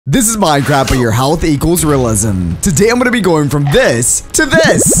This is Minecraft, but your health equals realism. Today I'm going to be going from this to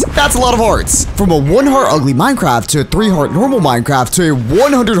this. That's a lot of hearts. From a 1 heart ugly Minecraft to a 3 heart normal Minecraft to a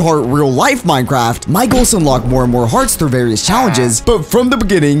 100 heart real life Minecraft. My goal is to unlock more and more hearts through various challenges, but from the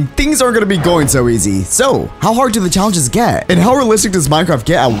beginning, things aren't going to be going so easy. So, how hard do the challenges get? And how realistic does Minecraft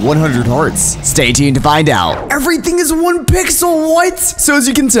get at 100 hearts? Stay tuned to find out. Everything is 1 pixel, what? So as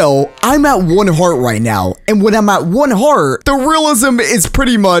you can tell, I'm at 1 heart right now. And when I'm at 1 heart, the realism is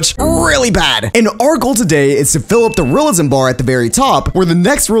pretty much really bad. And our goal today is to fill up the realism bar at the very top, where the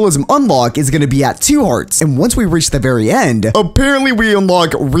next realism unlock is going to be at 2 hearts. And once we reach the very end, apparently we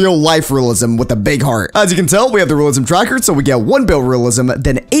unlock real life realism with a big heart. As you can tell, we have the realism tracker, so we get 1-bit realism,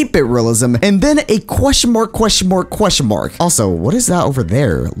 then 8-bit realism, and then a question mark, question mark, question mark. Also, what is that over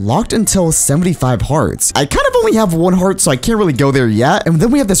there? Locked until 75 hearts. I kind of only have 1 heart, so I can't really go there yet. And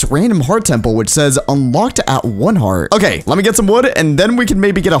then we have this random heart temple, which says unlocked at 1 heart. Okay, let me get some wood, and then we can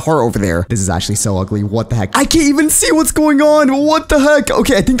maybe get a heart over there. This is actually so ugly. What the heck? I can't even see what's going on. What the heck?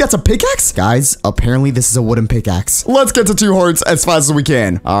 Okay, I think that's a pickaxe. Guys, apparently this is a wooden pickaxe. Let's get to 2 hearts as fast as we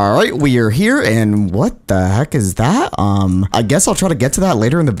can. All right, we are here, and what the heck is that? I guess I'll try to get to that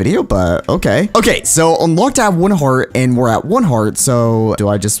later in the video, but okay. Okay, so unlocked at 1 heart, and we're at 1 heart, so do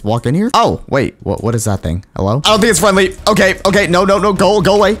I just walk in here? Oh, wait, what is that thing? Hello? I don't think it's friendly. Okay, no, go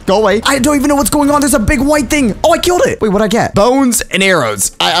away. I don't even know what's going on. There's a big white thing. Oh, I killed it. Wait, what'd I get? Bones and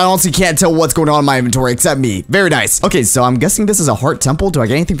arrows. I honestly can't tell what's going on in my inventory except me. Very nice. Okay, so I'm guessing this is a heart temple. Do I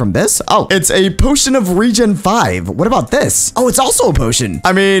get anything from this? Oh, it's a potion of regen 5. What about this? Oh, it's also a potion.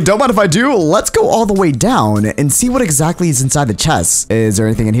 I mean, don't mind if I do. Let's go all the way down and see what exactly is inside the chest. Is there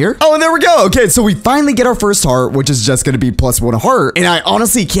anything in here? Oh, and there we go. Okay, so we finally get our first heart, which is just going to be +1 heart. And I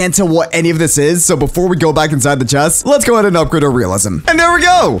honestly can't tell what any of this is. So before we go back inside the chest, let's go ahead and upgrade our realism. And there we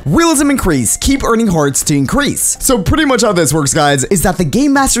go. Realism increase. Keep earning hearts to increase. So pretty much how this works, guys, is that the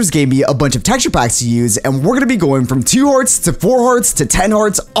game masters gave me a bunch of texture packs to use, and we're gonna be going from 2 hearts to 4 hearts to 10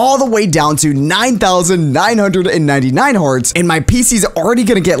 hearts all the way down to 9,999 hearts, and my PC's already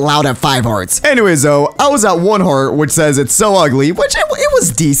gonna get loud at 5 hearts. Anyways though, I was at 1 heart, which says it's so ugly, which it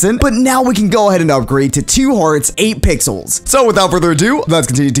was decent, but now we can go ahead and upgrade to 2 hearts, 8 pixels. So without further ado, let's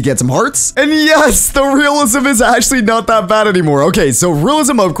continue to get some hearts. And yes, the realism is actually not that bad anymore. Okay, so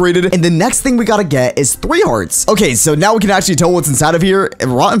realism upgraded, and the next thing we gotta get is 3 hearts. Okay, so now we can actually tell what's inside of here.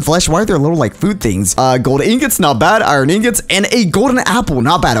 Rotten flesh, why are there little like food things? Gold ingots, not bad. Iron ingots, and a golden apple,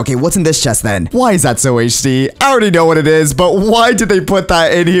 not bad. Okay, what's in this chest then? Why is that so HD? I already know what it is, but why did they put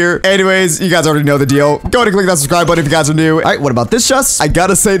that in here? Anyways, you guys already know the deal. Go ahead and click that subscribe button if you guys are new. All right, what about this chest? I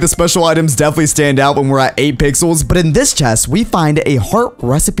gotta say the special items definitely stand out when we're at 8 pixels, but in this chest, we find a heart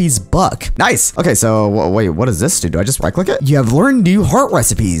recipes book. Nice. Okay, so wait, what does this do? Do I just right click it? You have learned new heart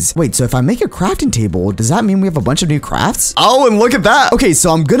recipes. Wait, so if I make a crafting table, does that mean we have a bunch of new crafts? Oh, and look at that. Okay,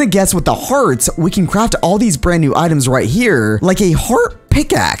 so I'm gonna guess with the hearts, we can craft all these brand new items right here, like a heart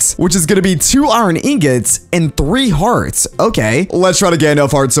pickaxe, which is gonna be 2 iron ingots and 3 hearts. Okay, let's try to get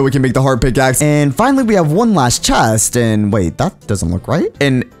enough hearts so we can make the heart pickaxe. And finally, we have 1 last chest. And wait, that doesn't look right.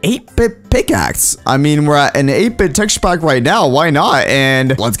 An 8-bit pickaxe. I mean, we're at an 8-bit texture pack right now. Why not?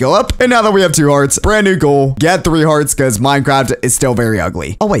 And let's go up. And now that we have 2 hearts, brand new goal, get 3 hearts because Minecraft is still very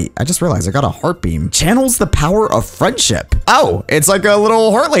ugly. Oh wait, I just realized I got a heart beam. Channels the power of friendship. Oh, it's like a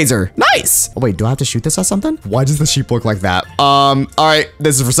little heart laser. Nice. Oh wait, do I have to shoot this at something? Why does the sheep look like that? All right.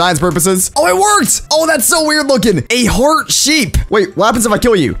 This is for science purposes. Oh, it worked. Oh, that's so weird looking. A heart sheep. Wait, what happens if I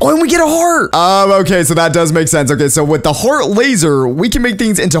kill you? Oh, and we get a heart. Okay, so that does make sense. Okay, so with the heart laser, we can make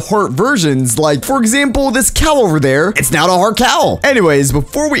things into heart versions. Like, for example, this cow over there. It's now a heart cow. Anyways,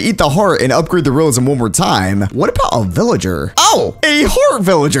 before we eat the heart and upgrade the realism one more time, what about a villager? Oh, a heart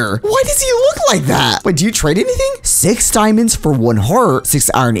villager. Why does he look like that? Wait, do you trade anything? 6 diamonds for 1 heart, 6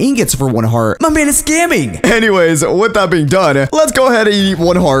 iron ingots for 1 heart. My man is scamming. Anyways, with that being done, let's go ahead and eat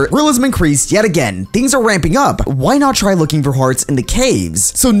 1 heart. Realism increased yet again. Things are ramping up. Why not try looking for hearts in the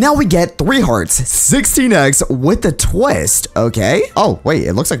caves? So now we get 3 hearts, 16x with a twist. Okay. Oh, wait,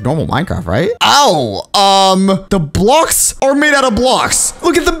 it looks like normal Minecraft, right? Ow. The blocks are made out of blocks.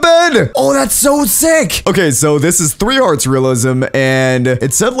 Look at the bed. Oh, that's so sick. Okay, so this is 3 hearts realism, and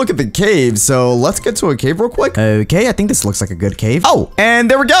it said look at the cave. So let's get to a cave real quick. Okay, I think this looks like a good cave. Oh, and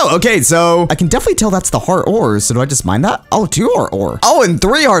there we go. Okay, so I can definitely tell that's the heart ore. So do I just mine that? Oh, 2 heart ore. Oh, and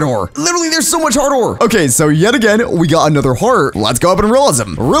 3 heart ore. Literally, there's so much heart ore. Okay, so yet again, we got another heart. Let's go up in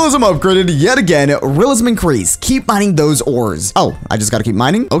realism. Realism upgraded yet again. Realism increased. Keep mining those ores. Oh, I just gotta keep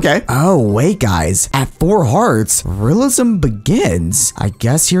mining? Okay. Oh, wait, guys. At 4 hearts, realism begins. I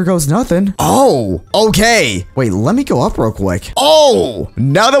guess here goes nothing. Oh, okay. Wait, let me go up real quick. Oh,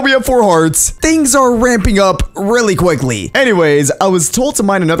 now that we have 4 hearts, things are ramping up really quickly. Anyways, I was told to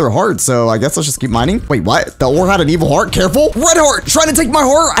mine another heart, so I guess let's just keep mining. Wait, what? The ore had an evil heart? Careful. Red heart, trying to take my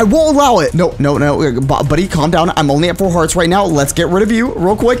heart. I won't allow it. No, no, no. Buddy, calm down. I'm only at 4 hearts right now. Let's get rid of you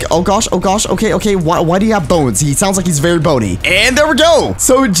real quick. Oh gosh, oh gosh. Okay, okay. Why do you have bones? He sounds like he's very bony. And there we go.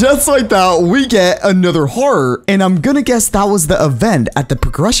 So just like that, we get another heart, and I'm gonna guess that was the event at the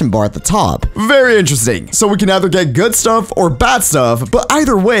progression bar at the top. Very interesting. So we can either get good stuff or bad stuff, but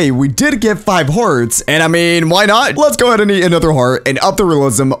either way, we did get 5 hearts, and I mean, why not? Let's go ahead and eat another heart and up the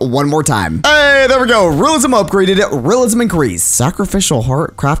realism one more time. Hey, there we go. Realism upgraded, realism increased. Sacrificial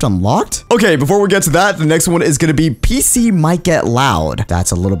heart craft unlocked? Okay, before we get to that, the next one is gonna be PC might get loud.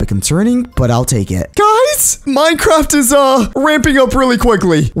 That's a little bit concerning, but I'll take it. Guys, Minecraft is ramping up really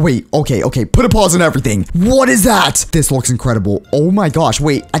quickly. Wait, okay, put a pause on everything. What is that? This looks incredible. Oh my gosh,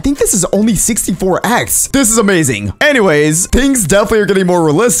 wait, I think this is only 64x. This is amazing. Anyways, things definitely are getting more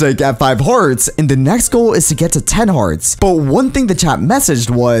realistic at 5 hearts, and the next goal is to get to 10 hearts. But one thing the chat messaged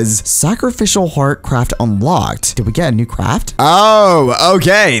was sacrificial heart craft unlocked. Did we get a new craft? Oh,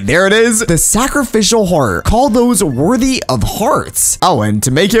 okay, there it is. The sacrificial heart. Call those worthy of hearts. Oh, and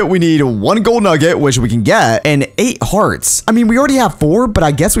to make it, we need 1 gold nugget, which we can get, and 8 hearts. I mean, we already have 4, but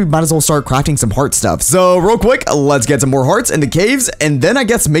I guess we might as well start crafting some heart stuff. So real quick, let's get some more hearts in the caves, and then I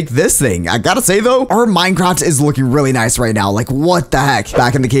guess make this thing. I gotta say though, our Minecraft is looking really nice right now. Like, what the heck?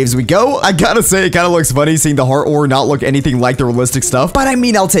 Back in the caves we go. I gotta say, it kind of looks funny seeing the heart ore not look anything like the realistic stuff, but I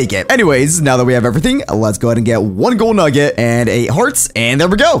mean, I'll take it. Anyways, now that we have everything, let's go ahead and get 1 gold nugget and 8 hearts, and there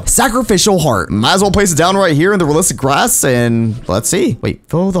we go. Sacrificial heart. Might as well place it down right here in the realistic grass, and let's see. Wait,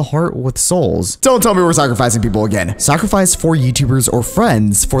 fill the heart with souls. Don't tell me we're sacrificing people again. Sacrifice 4 YouTubers or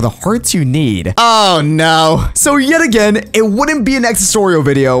friends for the hearts you need. Oh no. So yet again, it wouldn't be an xNestorio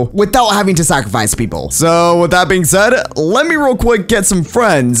video without having to sacrifice people. So with that being said, let me real quick get some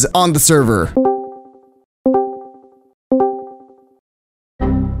friends on the server.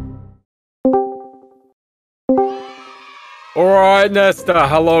 Alright, Nesta.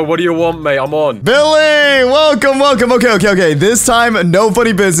 Hello, what do you want, mate? I'm on. Billy, welcome. Okay. This time, no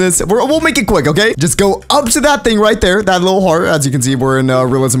funny business. We'll make it quick, okay? Just go up to that thing right there, that little heart. As you can see, we're in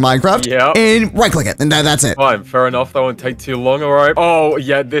Realism Minecraft. Yeah. And right-click it, and that's it. Fine, fair enough. That won't take too long, alright? Oh,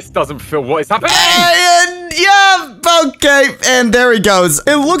 yeah, this doesn't feel what is happening. Yeah, okay. And there he goes.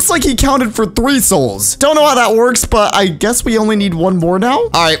 It looks like he counted for 3 souls. Don't know how that works, but I guess we only need 1 more now. All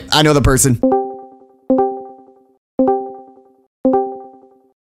right, I know the person.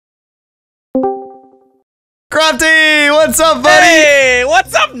 Crafty, what's up, buddy? Hey,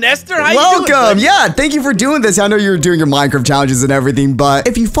 what's up, Nestor? How you doing? Welcome. Yeah, thank you for doing this. I know you're doing your Minecraft challenges and everything, but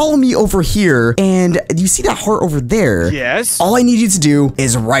if you follow me over here and you see that heart over there, Yes. all I need you to do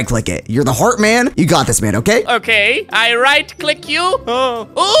is right-click it. You're the heart man. You got this, man, okay? Okay, I right-click you.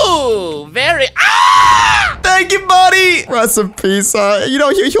 Oh. Ooh, very. Ah! Thank you, buddy. Rest in peace. You know,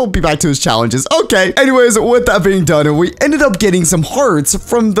 he'll be back to his challenges. Okay. Anyways, with that being done, we ended up getting some hearts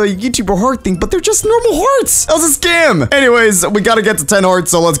from the YouTuber heart thing, but they're just normal hearts. That was a scam. Anyways, we gotta get to 10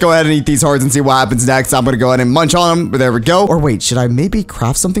 hearts, so let's go ahead and eat these hearts and see what happens next. I'm gonna go ahead and munch on them. There we go. Or wait, should I maybe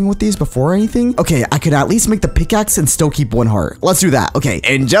craft something with these before anything? Okay, I could at least make the pickaxe and still keep 1 heart. Let's do that. Okay,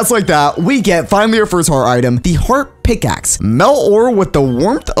 and just like that, we get finally our first heart item, the heart pickaxe. Melt ore with the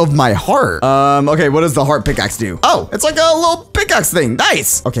warmth of my heart. Okay, what does the heart pickaxe do? Oh, it's like a little pickaxe thing.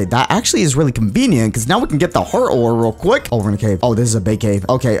 Nice. Okay, that actually is really convenient because now we can get the heart ore real quick. Oh, we're in a cave. Oh, this is a big cave.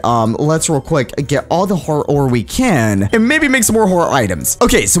 Okay, let's real quick get all the heart ore we can and maybe make some more heart items.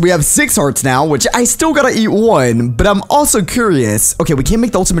 Okay, so we have 6 hearts now, which I still gotta eat 1, but I'm also curious. Okay, we can't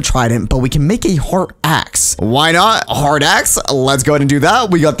make the ultimate trident, but we can make a heart axe. Why not? A heart axe? Let's go ahead and do that.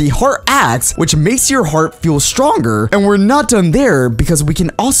 We got the heart axe, which makes your heart feel stronger, and we're not done there because we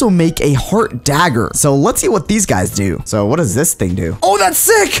can also make a heart dagger. So let's see what these guys do. So what does this thing do? Oh, that's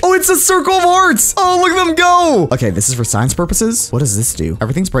sick. Oh, it's a circle of hearts. Oh, look at them go. Okay, this is for science purposes. What does this do?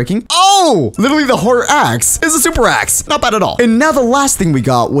 Everything's breaking. Oh, literally the heart axe is a super axe. Not bad at all. And now the last thing we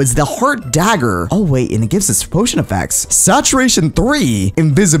got was the heart dagger. Oh, wait, and it gives us potion effects. Saturation 3,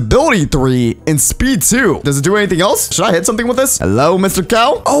 invisibility 3, and speed 2. Does it do anything else? Should I hit something with this? Hello, Mr.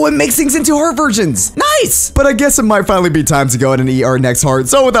 Cow? Oh, it makes things into heart versions. Nice. But I guess it might finally be time to go ahead and eat our next heart.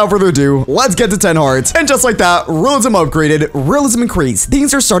 So without further ado, let's get to 10 hearts. And just like that, realism upgraded, realism increased.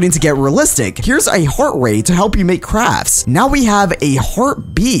 Things are starting to get realistic. Here's a heart rate to help you make crafts. Now we have a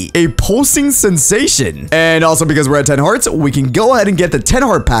heartbeat, a pulsing sensation. And also because we're at 10 hearts, we can go ahead and get the 10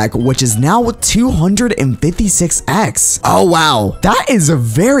 heart pack, which is now 256x. Oh, wow. That is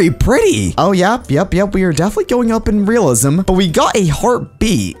very pretty. Oh, yep. We are definitely going up in realism, but we got a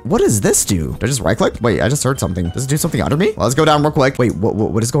heartbeat. What does this do? Did I just right click? Wait, I just heard something. Does it do something under me? Let's go down real quick. Wait,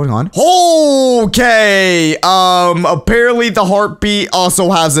 what is going on? Okay. Apparently the heartbeat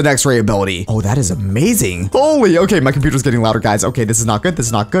also has an X-ray ability. Oh, that is amazing. Holy, okay, my computer's getting louder, guys. Okay, this is not good. This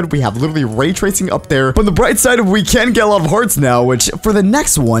is not good. We have literally ray tracing up there. But on the bright side, we can get a lot of hearts now, which for the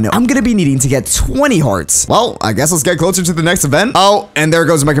next one, I'm gonna be needing to get 20 hearts. Well, I guess let's get closer to the next event. Oh, and there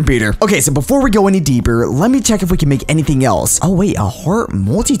goes my computer. Okay, so before we go any deeper, let me check if we can make anything else. Oh, wait, a heart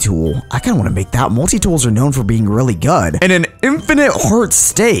multi-tool. I kind of want to make that. Multi-tools are known for being really good. And an infinite heart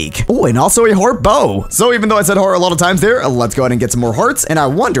stake. Oh, and also a heart bow. So even though I said heart a lot of times there, let's go ahead and get some more hearts. And I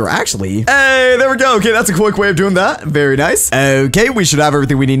wonder, actually, hey, there we go. Okay, that's a quick way of doing that. Very nice. Okay, we should have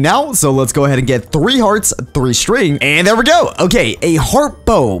everything we need now. So let's go ahead and get 3 hearts, 3 string, and there we go. Okay, a heart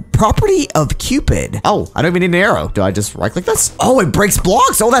bow, property of Cupid. Oh, I don't even need an arrow. Do I just right click this? Oh, it breaks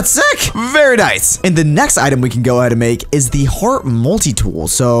blocks. Oh, that's sick. Very nice. And the next item we can go ahead and make is the heart multi-tool.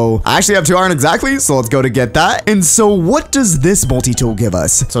 So I actually have 2 iron exactly. So let's go to get that. And so what does this multi-tool give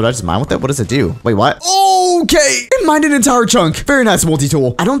us? So did I just mine with it? What does it do? Wait, what? Okay, it mined an entire chunk. Very nice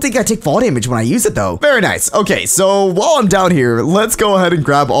multi-tool. I don't think I take fall damage when I use it though. Very nice. Okay, so while I'm down here, let's go ahead and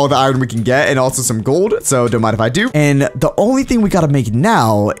grab all the iron we can get and also some gold. So don't mind if I do. And the only thing we gotta make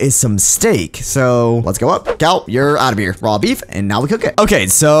now is some steak. So let's go up. Cal, you're out of here. Raw beef, and now we cook it. Okay,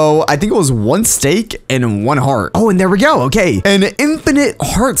 so I think it was 1 steak and 1 heart. Oh, and there we go. Okay, an infinite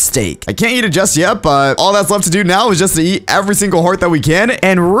heart steak. I can't eat it just yet, but all that's left to do now is just to eat every single heart that we can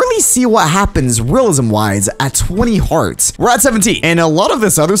and really see what happens realism-wise at 20 hearts. We're at 17, and a lot of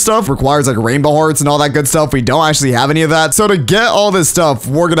this other stuff requires like rainbow hearts and all that good stuff. We don't actually have any of that. So to get all this stuff,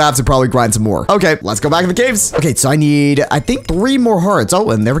 we're gonna have to probably grind some more. Okay, let's go back in the caves. Okay, so I need, I think 3 more hearts. Oh,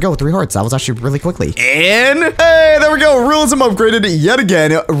 and there we go, 3 hearts. That was actually really quickly. And hey, there we go. Realism upgraded yet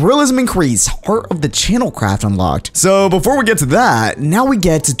again. Realism increased. Heart of the channel craft unlocked. So before we get to that, now we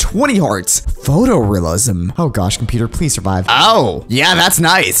get to 20 hearts. Photorealism. Oh gosh, computer, please survive. Oh, yeah, that's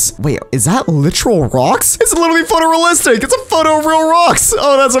nice. Wait, is that literal rocks? It's literally photorealistic. It's a photo of real rocks.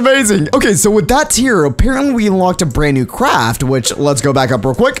 Oh, that's amazing. Okay, so with that tier, apparently we unlocked a brand new craft, which let's go back up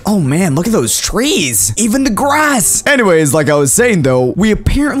real quick. Oh man, look at those trees. Even the grass. Anyways, like I was saying though, we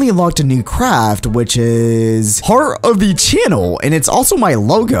apparently unlocked a new craft, which is Heart of the Channel, and it's also my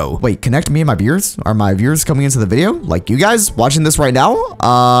logo. Wait, connect me and my viewers? Are my viewers coming into the video? Like you guys watching this right now?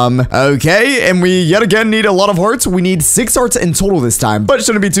 Okay, and we yet again need a lot of hearts. We need 6 hearts in total this time, but it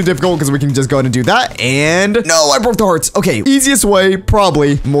shouldn't be too difficult because we can just go ahead and do that. And no, I broke the hearts. Okay, easiest way,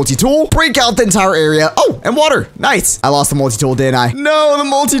 probably multi-tool, break out the entire area. Oh, and water. Nice. I lost the multi-tool, didn't I? No, the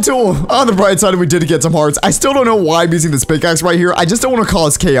multi-tool. On the bright side, we did get some hearts. I still don't know why I'm using this pickaxe right here. I just don't want to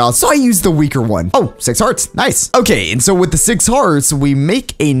cause chaos, so I used the weaker one. Oh, 6 hearts. Nice. Okay, and so with the 6 hearts, we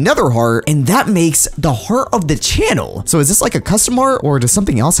make another heart, and that makes the Heart of the Channel. So is this like a custom heart, or does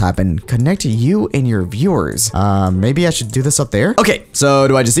something else happen? Connect you and your viewers. Maybe I should do this up there. Okay, so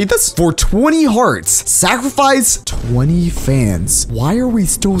do I just eat this? For 20 hearts, sacrifice 20 fans. Why are we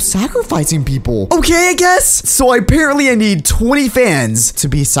still sacrificing people? Okay, I guess. So apparently I need 20 fans to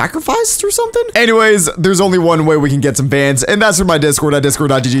be sacrificed or something. Anyways, there's only one way we can get some fans, and that's from my Discord at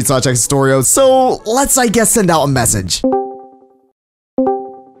discord.gg/xNestorio. So let's, I guess, send out a message.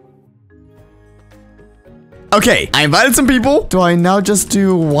 Okay, I invited some people. Do I now just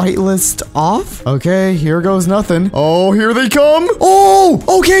do whitelist off? Okay, here goes nothing. Oh, here they come. Oh,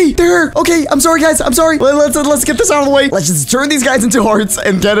 okay, there. Okay, I'm sorry, guys. I'm sorry. Let's get this out of the way. Let's just turn these guys into hearts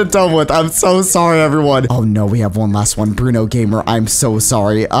and get it done with. I'm so sorry, everyone. Oh no, we have one last one. Bruno Gamer, I'm so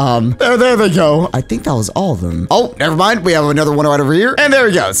sorry. There they go. I think that was all of them. Oh, never mind. We have another one right over here. And there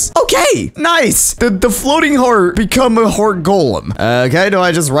he goes. Okay, nice. The floating heart become a heart golem. Okay, do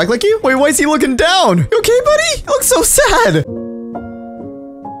I just right click you? Wait, why is he looking down? You okay, buddy? You look so sad.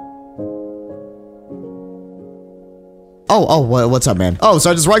 what's up, man? Oh,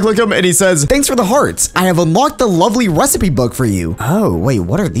 so I just right-click him, and he says, thanks for the hearts. I have unlocked the lovely recipe book for you. Oh, wait,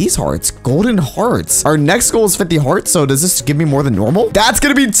 what are these hearts? Golden hearts. Our next goal is 50 hearts, so does this give me more than normal? That's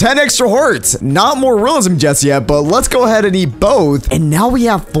gonna be 10 extra hearts. Not more realism just yet, but let's go ahead and eat both, and now we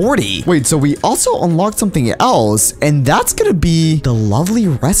have 40. Wait, so we also unlocked something else, and that's gonna be the lovely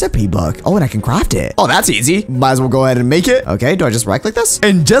recipe book. Oh, and I can craft it. Oh, that's easy. Might as well go ahead and make it. Okay, do I just right-click this?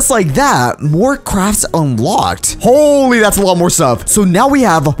 And just like that, more crafts unlocked. Holy, that's a lot more stuff. So now we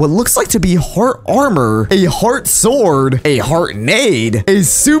have what looks like to be heart armor, a heart sword, a heart nade, a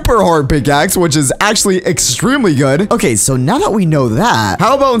super heart pickaxe, which is actually extremely good. Okay, so now that we know that,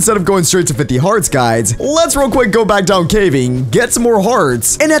 how about instead of going straight to 50 hearts, guys, let's real quick go back down caving, get some more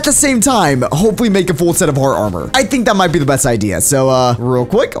hearts, and at the same time, hopefully make a full set of heart armor. I think that might be the best idea. So, real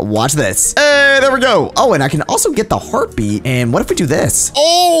quick, watch this. Hey, there we go. Oh, and I can also get the heartbeat. And what if we do this?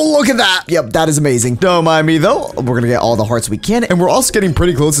 Oh, look at that. Yep, that is amazing. Don't mind me, though. We're gonna get all the hearts we can, and we're also getting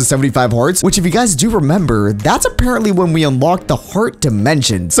pretty close to 75 hearts, which if you guys do remember, that's apparently when we unlock the heart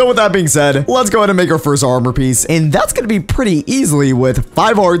dimension. So with that being said, let's go ahead and make our first armor piece, and that's gonna be pretty easily with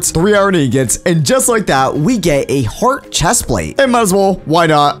 5 hearts, 3 iron ingots, and just like that, we get a heart chest plate. And might as well, why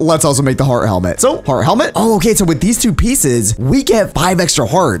not? Let's also make the heart helmet. So, heart helmet. Oh, okay, so with these 2 pieces, we get 5 extra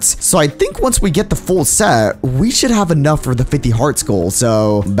hearts. So I think once we get the full set, we should have enough for the 50 hearts goal.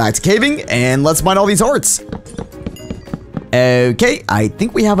 So back to caving, and let's mine all these hearts. Okay, I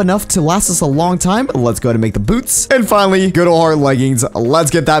think we have enough to last us a long time. Let's go ahead and make the boots. And finally, good old heart leggings. Let's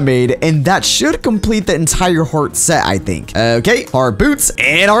get that made. And that should complete the entire heart set, I think. Okay, heart boots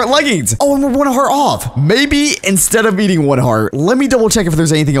and heart leggings. Oh, and we're 1 heart off. Maybe instead of eating 1 heart, let me double check if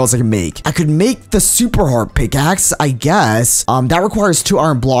there's anything else I can make. I could make the super heart pickaxe, I guess. That requires 2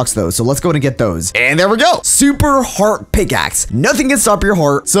 iron blocks though. So let's go ahead and get those. And there we go. Super heart pickaxe. Nothing can stop your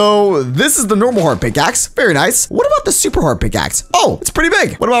heart. So this is the normal heart pickaxe. Very nice. What about the super heart pickaxe? Oh, it's pretty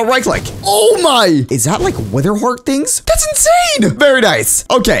big. What about right click? Oh my! Is that like wither heart things? That's insane! Very nice.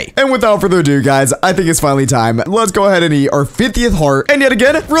 Okay, and without further ado, guys, I think it's finally time. Let's go ahead and eat our 50th heart. And yet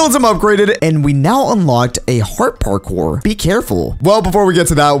again, Realism upgraded, and we now unlocked a heart parkour. Be careful. Well, before we get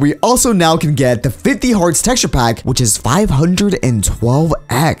to that, we also now can get the 50 hearts texture pack, which is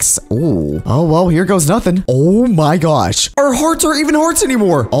 512x. Oh, well, here goes nothing. Oh my gosh. Our hearts aren't even hearts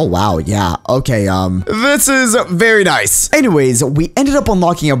anymore. Oh, wow. Yeah. Okay, this is very nice. Anyways, we ended up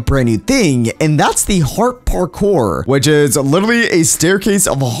unlocking a brand new thing, and that's the heart parkour, which is literally a staircase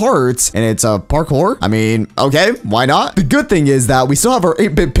of hearts, and it's a parkour. I mean, okay, why not? The good thing is that we still have our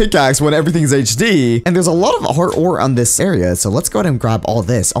 8-bit pickaxe when everything's HD, and there's a lot of heart ore on this area, so let's go ahead and grab all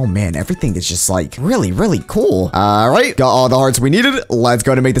this. Oh man, everything is just like really, really cool. All right, got all the hearts we needed. Let's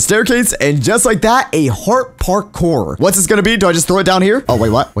go ahead and make the staircase, and just like that, a heart parkour. What's this gonna be? Do I just throw it down here? Oh, wait,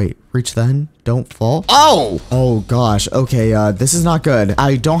 what? Wait, reach then. Don't fall. Oh gosh. Okay, this is not good.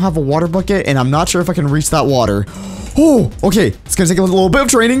 I don't have a water bucket, and I'm not sure if I can reach that water. Oh, okay. It's gonna take a little bit of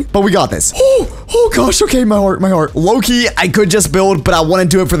training, but we got this. Oh gosh. Okay, my heart. Low-key, I could just build, but I want to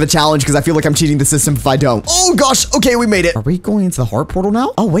do it for the challenge because I feel like I'm cheating the system if I don't. Oh gosh. Okay, we made it. Are we going into the heart portal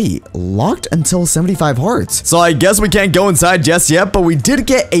now? Oh wait, locked until 75 hearts. So I guess we can't go inside just yet, but we did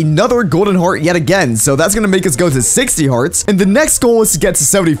get another golden heart yet again. So that's gonna make us go to 60 hearts, and the next goal is to get to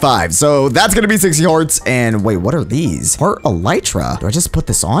 75. So that's gonna be 60 hearts. And wait, what are these? Heart elytra. Do I just put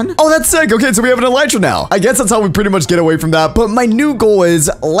this on? Oh, that's sick. Okay, so we have an elytra now. I guess that's how we pretty much get away from that, but my new goal is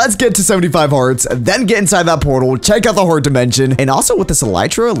let's get to 75 hearts, then get inside that portal, check out the heart dimension, and also with this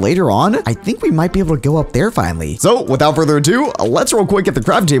elytra later on, I think we might be able to go up there finally. So without further ado, let's real quick get the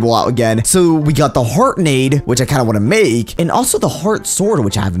crafting table out again. So we got the heart nade, which I kind of want to make, and also the heart sword,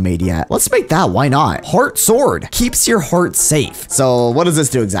 which I haven't made yet. Let's make that. Why not? Heart sword keeps your heart safe. So what does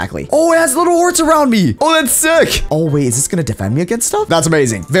this do exactly? Oh, it has little hearts around me. Oh, that's sick. Oh wait, is this gonna defend me against stuff? That's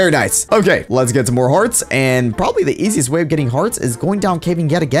amazing. Very nice. Okay, let's get some more hearts, and probably the easiest way of getting hearts is going down caving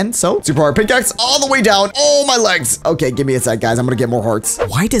yet again. So super hard pickaxe all the way down. Oh, my legs. Okay, give me a sec, guys. I'm gonna get more hearts.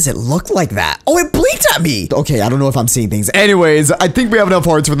 Why does it look like that? Oh, it blinked at me. Okay, I don't know if I'm seeing things. Anyways, I think we have enough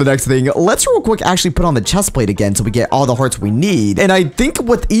hearts for the next thing. Let's real quick actually put on the chest plate again so we get all the hearts we need. And I think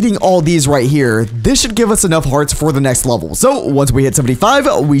with eating all these right here, this should give us enough hearts for the next level. So once we hit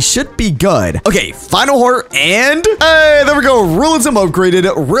 75, we should be good. Okay, final heart, and hey, there we go. Realism upgraded,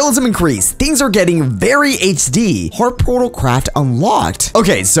 realism increased. Things are getting very HD. Yay! Heart portal craft unlocked.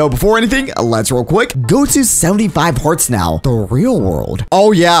 Okay, so before anything, let's real quick go to 75 hearts now. The real world.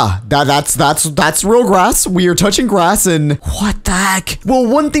 Oh yeah, that's real grass. We are touching grass and what the heck? Well,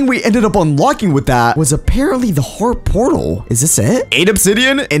 one thing we ended up unlocking with that was apparently the heart portal. Is this it? 8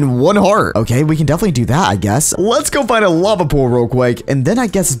 obsidian and 1 heart. Okay, we can definitely do that, I guess. Let's go find a lava pool real quick and then I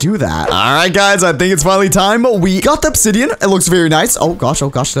guess do that. All right, guys, I think it's finally time. We got the obsidian. It looks very nice. Oh gosh,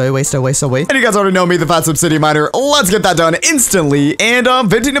 stay away. And you guys already know me, the fast obsidian miner. Let's get that done instantly and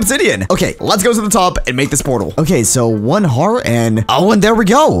 15 obsidian. Okay, let's go to the top and make this portal. Okay, so 1 heart and oh, and there we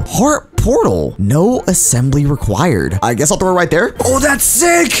go. Heart portal. No assembly required. I guess I'll throw it right there. Oh, that's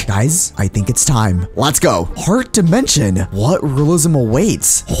sick. Guys, I think it's time. Let's go. Heart dimension. What realism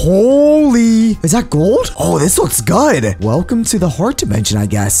awaits? Holy, is that gold? Oh, this looks good. Welcome to the heart dimension, I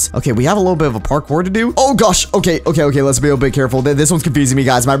guess. Okay, we have a little bit of a parkour to do. Oh gosh. Okay. Let's be a bit careful. This one's confusing me,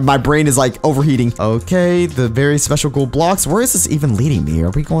 guys. My brain is like overheating. Okay, the very special gold blocks. Where is this even leading me? Are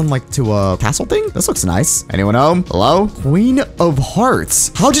we going like to a castle thing? This looks nice. Anyone home? Hello? Queen of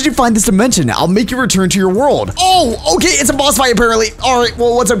Hearts. How did you find this dimension? I'll make you return to your world. Oh, okay. It's a boss fight apparently. All right.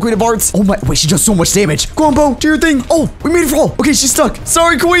 Well, what's up, Queen of Hearts? Oh my, wait, she does so much damage. Go on, Bo, do your thing. Oh, we made her fall. Okay, she's stuck.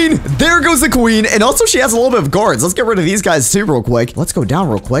 Sorry, Queen. There goes the Queen. And also she has a little bit of guards. Let's get rid of these guys too real quick. Let's go down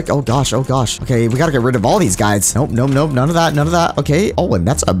real quick. Oh gosh. Okay, we gotta get rid of all these guys. Nope. None of that. Okay. Oh, and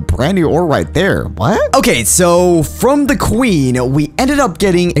that's a brand new ore right there. What? Okay, so from the Queen, we ended up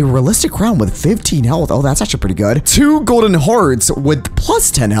getting a realistic crown with 15 health. Oh, that's actually pretty good. 2 golden hearts with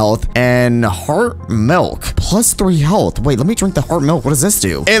plus 10 health and heart milk plus 3 health. Wait, let me drink the heart milk. What does this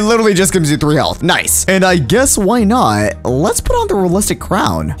do? It literally just gives you 3 health. Nice. And I guess why not? Let's put on the realistic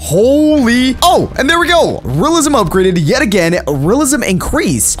crown. Holy. Oh, and there we go. Realism upgraded yet again. Realism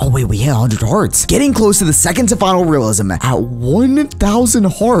increased. Oh, wait, we hit 100 hearts. Getting close to the second to final realism at 1,000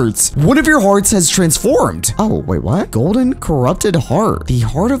 hearts. One of your hearts has transformed. Oh, wait, what? Golden corrupted heart. The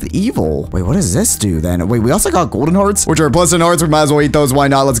heart of evil. Wait, what does this do then? Wait, we also got golden hearts, which are plus 10 hearts. We might as well eat those. Why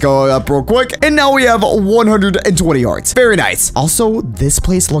not? Let's go up real quick. And now we have 120 hearts. Very nice. Also, this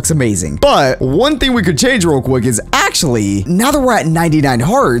place looks amazing. But one thing we could change real quick is actually, now that we're at 99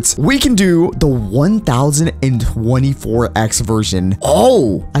 hearts, we can do the 1024x version.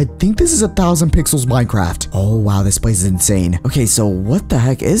 Oh, I think this is 1,000 pixels Minecraft. Oh, wow, this place is insane. Okay, so what the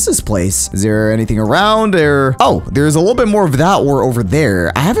heck is this place? Is there anything around or? Oh, there's a little bit more of that ore over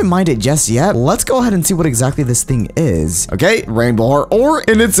there. I haven't mined it just yet. Let's go ahead and see what exactly this thing is. Okay, rainbow heart ore,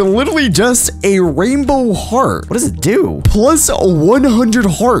 and it's literally just a rainbow heart. What does it do? Plus 100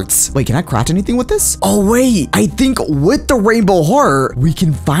 hearts. Wait, can I craft anything with this? Oh, wait, I think with the rainbow heart, we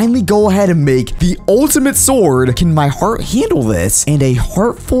can finally go ahead and make the ultimate sword. Can my heart handle this? And a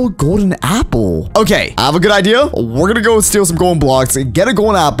heartful golden apple. Okay, I have a good idea. We're gonna go steal some golden blocks, get a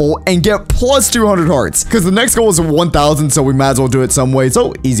golden apple, and get plus 200 hearts. Because the next goal is 1,000, so we might as well do it some way.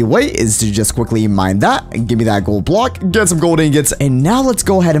 So, easy way is to just quickly mine that and give me that gold block, get some gold ingots, and now let's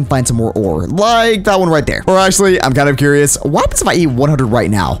go ahead and find some more ore. Like that one right there. Or actually, I'm kind of curious, what happens if I eat 100 right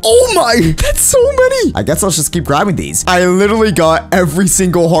now? Oh my, that's so many. I guess I'll just keep grabbing these. I literally got every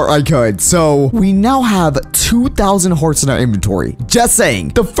single heart I could. So, we now have 2,000 hearts in our inventory. Just saying.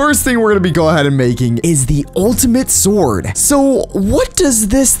 The first thing we're going to be go ahead and making is the ultimate sword. So, what does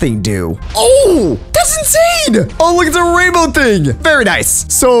this thing do? Oh, that's insane. Oh, look, it's a rainbow thing. Very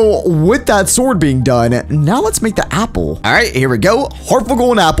nice. So, with that sword being done, now let's make the apple. All right, here we go. Heartful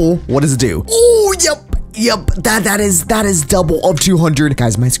golden apple. What does it do? Oh, yep. That is double of 200.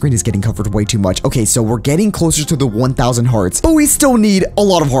 Guys, my screen is getting covered way too much. Okay, so we're getting closer to the 1,000 hearts, but we still need a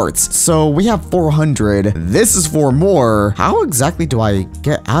lot of hearts. So we have 400. This is 4 more. How exactly do I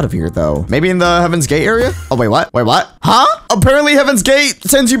get out of here though? Maybe in the Heaven's Gate area? Oh, wait, what? Huh? Apparently Heaven's Gate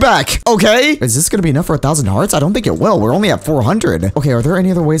sends you back. Okay. Is this gonna be enough for 1,000 hearts? I don't think it will. We're only at 400. Okay, are there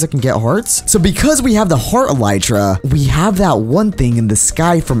any other ways I can get hearts? So because we have the heart elytra, we have that one thing in the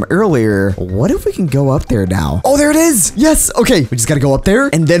sky from earlier. What if we can go up there now? Oh, there it is. Yes. Okay, we just gotta go up there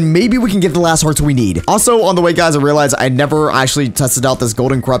and then maybe we can get the last hearts we need. Also, on the way, guys, I realized I never actually tested out this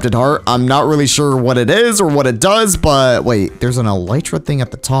golden corrupted heart. I'm not really sure what it is or what it does, but wait, there's an elytra thing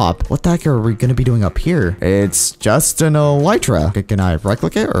at the top. What the heck are we gonna be doing up here? It's just an elytra. Okay, can I right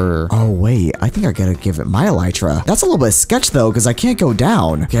click it or? Oh, wait, I think I gotta give it my elytra. That's a little bit sketch though, because I can't go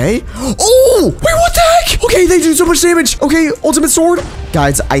down. Okay. Oh, wait, what the heck? heck? Okay, they do so much damage. Okay, ultimate sword.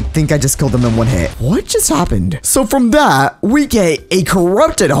 Guys, I think I just killed them in one hit. What just happened? So from that, we get a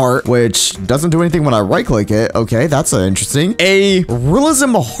corrupted heart, which doesn't do anything when I right-click it. Okay, that's interesting. A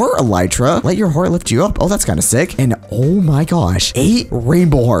realism heart elytra. Let your heart lift you up. Oh, that's kind of sick. And oh my gosh, 8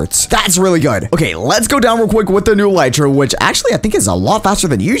 rainbow hearts. That's really good. Okay, let's go down real quick with the new elytra, which actually I think is a lot faster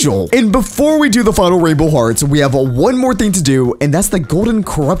than usual. And before we do the final rainbow hearts, we have one more thing to do, and that's the golden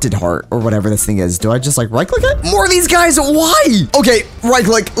corrupted heart, or whatever this thing is. Do I just like right-click it? More of these guys, why? Okay,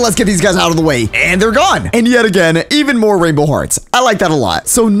 right-click, let's get these guys out of the way. And they're gone. And yet again, even more rainbow hearts. I like that a lot.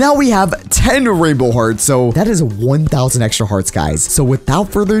 So now we have 10 rainbow hearts, so that is 1,000 extra hearts, guys. So without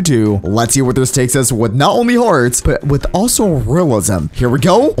further ado, let's see where this takes us with not only hearts, but with also realism. Here we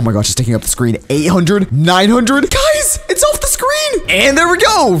go. Oh my gosh, it's taking up the screen. 800, 900. Guys, it's off the screen. And there we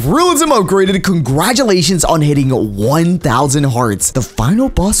go. Realism upgraded. Congratulations on hitting 1,000 hearts. The final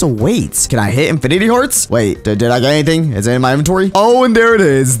boss awaits. Can I hit infinity hearts? Wait, did I get anything? Is it in my inventory? Oh, and there it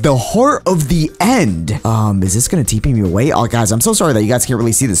is. The heart of the end. Is this gonna TP me away? Oh, guys, I'm so sorry that you guys can't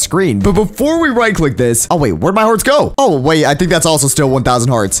really see the screen. But before we right-click this, oh wait, where'd my hearts go? Oh wait, I think that's also still 1,000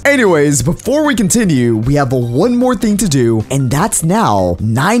 hearts. Anyways, before we continue, we have one more thing to do, and that's now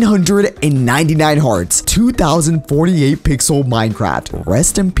 999 hearts, 2,048 pixel Minecraft.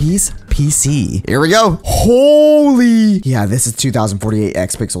 Rest in peace, PC. Here we go. Holy. Yeah, this is 2048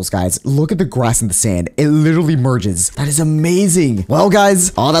 X pixels, guys. Look at the grass and the sand. It literally merges. That is amazing. Well,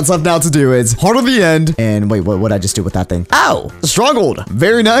 guys, all that's left now to do is heart of the end. And wait, what would I just do with that thing? Ow, stronghold.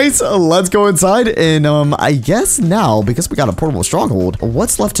 Very nice. Let's go inside. And I guess now, because we got a portable stronghold,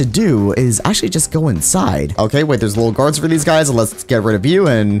 what's left to do is actually just go inside. Okay, wait, there's little guards for these guys. Let's get rid of you.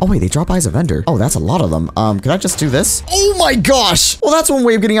 And oh wait, they drop eyes of Ender. Oh, that's a lot of them. Can I just do this? Oh my gosh. Well, that's one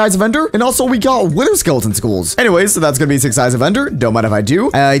way of getting eyes of Ender. And also we got wither skeleton schools. Anyways, so that's gonna be 6 eyes of Ender. Don't mind if I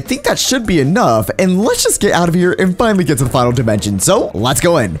do. I think that should be enough. And let's just get out of here and finally get to the final dimension. So let's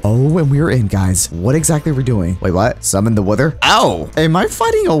go in. Oh, and we're in, guys. What exactly are we doing? Wait, what? Summon the wither? Ow! Am I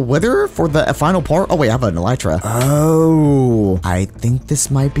fighting a wither for the final part? Oh wait, I have an elytra. Oh, I think this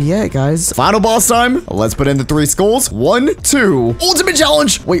might be it, guys. Final boss time. Let's put in the 3 skulls. 1, 2. Ultimate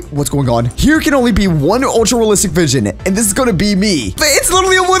challenge. Wait, what's going on? Here can only be one ultra realistic vision, and this is gonna be me. But it's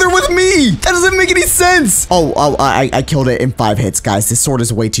literally a wither with me. That doesn't make any sense. I killed it in 5 hits, guys. This sword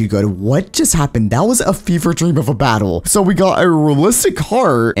is way too good. What just happened? That was a fever dream of a battle. So we got a realistic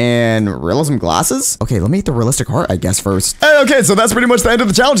heart and realism glasses. Okay, let me eat the realistic heart, I guess, first. Okay, so that's pretty much the end of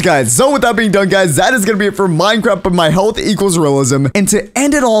the challenge, guys. So with that being done, guys, that is gonna be it for Minecraft, but my health equals realism. And to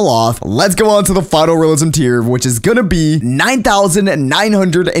end it all off, let's go on to the final realism tier, which is gonna be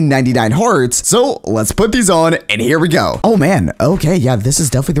 9,999 hearts. So let's put these on, and here we go. Oh man, okay, yeah, this is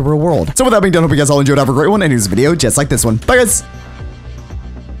definitely the real world. So with that being done, hope you guys all enjoyed. Have a great one, and here's a video just like this one. Bye, guys.